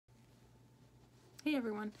Hey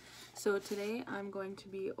everyone, so today I'm going to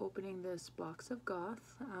be opening this Box of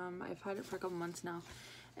Goth. I've had it for a couple months now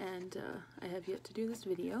and I have yet to do this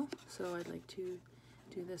video, so I'd like to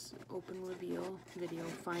do this open reveal video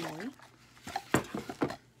finally.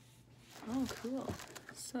 Oh cool,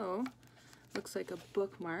 so looks like a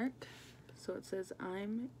bookmark, so it says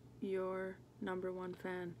I'm your #1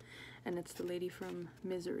 fan, and it's the lady from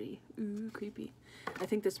Misery. Ooh, creepy. I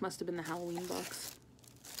think this must have been the Halloween box.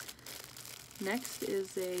 Next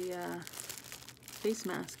is a face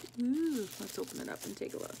mask. Ooh, let's open it up and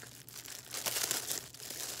take a look.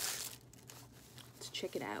 Let's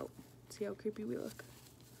check it out. See how creepy we look.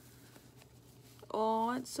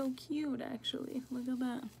 Oh, it's so cute actually. Look at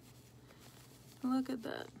that. Look at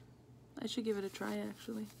that. I should give it a try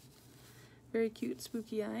actually. Very cute,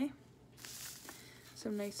 spooky eye.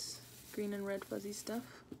 Some nice green and red fuzzy stuff.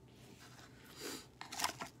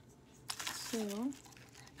 So,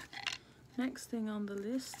 next thing on the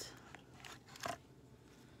list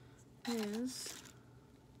is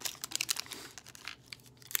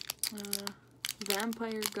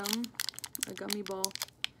vampire gum, a gummy ball.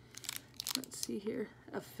 Let's see here,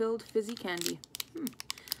 a filled fizzy candy.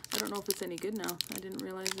 I don't know if it's any good now. I didn't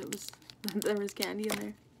realize it was there was candy in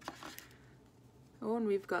there. Oh, and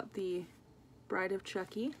we've got the Bride of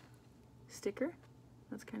Chucky sticker.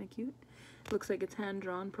 That's kind of cute. Looks like it's hand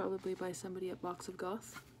drawn, probably by somebody at Box of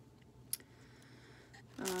Goth.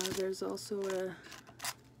 There's also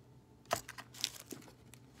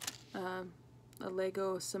a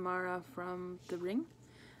Lego Samara from The Ring.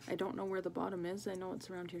 I don't know where the bottom is. I know it's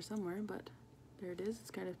around here somewhere, but there it is.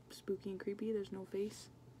 It's kind of spooky and creepy. There's no face.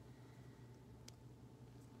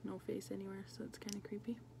 No face anywhere, so it's kind of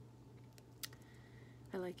creepy.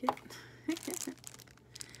 I like it.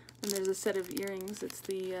 And there's a set of earrings. It's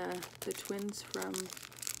the twins from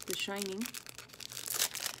The Shining.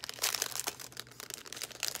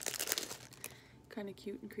 Kind of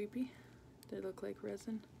cute and creepy. They look like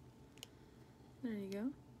resin. There you go,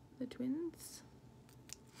 the twins.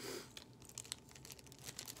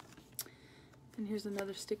 And here's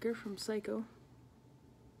another sticker from Psycho.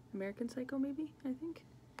 American Psycho, maybe, I think.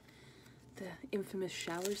 The infamous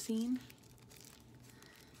shower scene.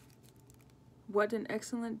 What an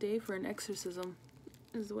excellent day for an exorcism,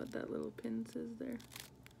 is what that little pin says there.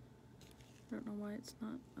 I don't know why it's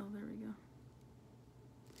not. Oh, there we go.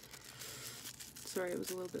 Sorry, it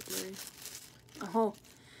was a little bit blurry. Oh,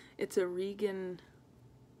 it's a Regan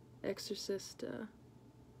Exorcist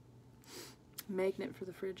magnet for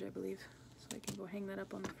the fridge, I believe. So I can go hang that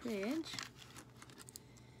up on the fridge.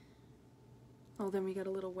 Oh, then we got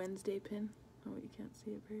a little Wednesday pin. Oh, you can't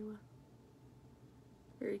see it very well.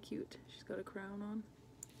 Very cute. She's got a crown on.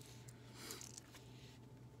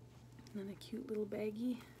 And then a cute little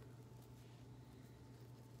baggie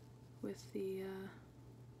with the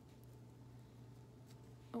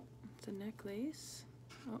oh, it's a necklace.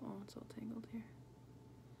 Uh-oh, it's all tangled here.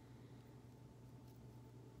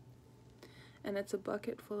 And it's a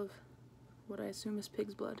bucket full of what I assume is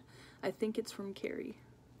pig's blood. I think it's from Carrie.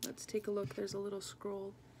 Let's take a look. There's a little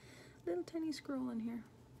scroll. Little tiny scroll in here.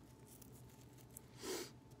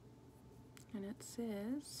 And it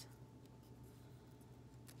says,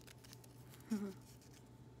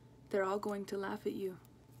 they're all going to laugh at you.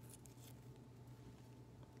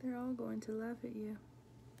 They're all going to laugh at you.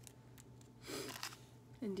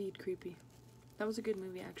 Indeed, creepy. That was a good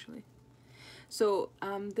movie, actually. So,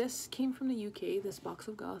 this came from the UK, this Box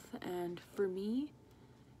of Goth, and for me,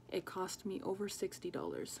 it cost me over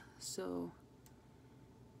 $60. So,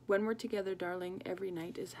 when we're together, darling, every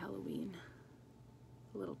night is Halloween.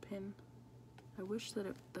 A little pin. I wish that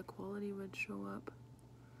the quality would show up.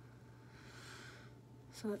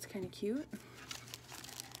 So that's kind of cute.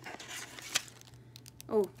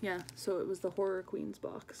 Oh, yeah, so it was the Horror Queens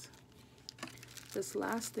box. This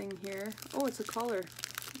last thing here, oh, it's a collar.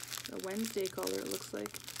 A Wednesday collar, it looks like.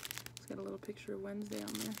 It's got a little picture of Wednesday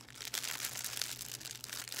on there.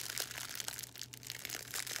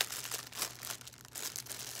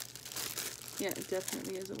 Yeah, it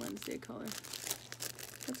definitely is a Wednesday collar.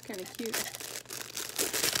 That's kind of cute.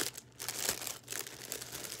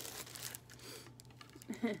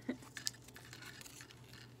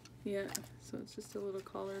 Yeah, so it's just a little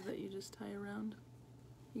collar that you just tie around.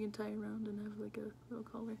 You can tie around and have like a little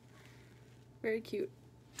collar. Very cute.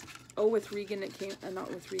 Oh, with Regan it came, not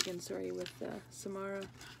with Regan, sorry, with Samara.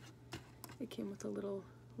 It came with a little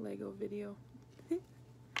Lego video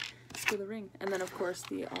for the ring. And then of course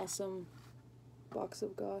the awesome Box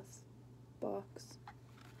of Goth box.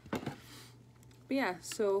 But yeah,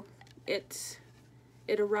 so it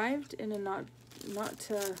arrived in a not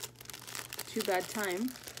too bad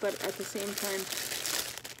time. but at the same time,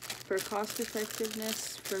 for cost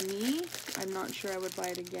effectiveness, for me, I'm not sure I would buy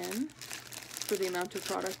it again for the amount of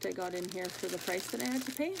product I got in here for the price that I had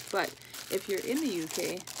to pay. But if you're in the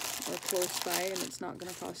UK or close by and it's not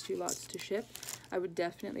going to cost you lots to ship, I would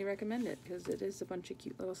definitely recommend it because it is a bunch of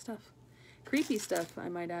cute little stuff. Creepy stuff, I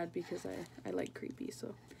might add, because I like creepy.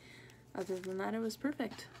 So other than that, it was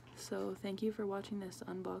perfect. So thank you for watching this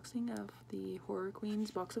unboxing of the Horror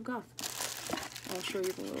Queens Box of Goth. I'll show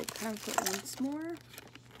you the little pamphlet once more.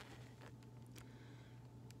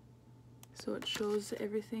 So it shows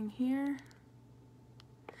everything here.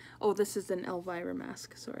 Oh, this is an Elvira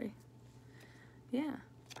mask, sorry. Yeah,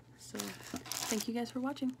 so thank you guys for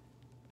watching.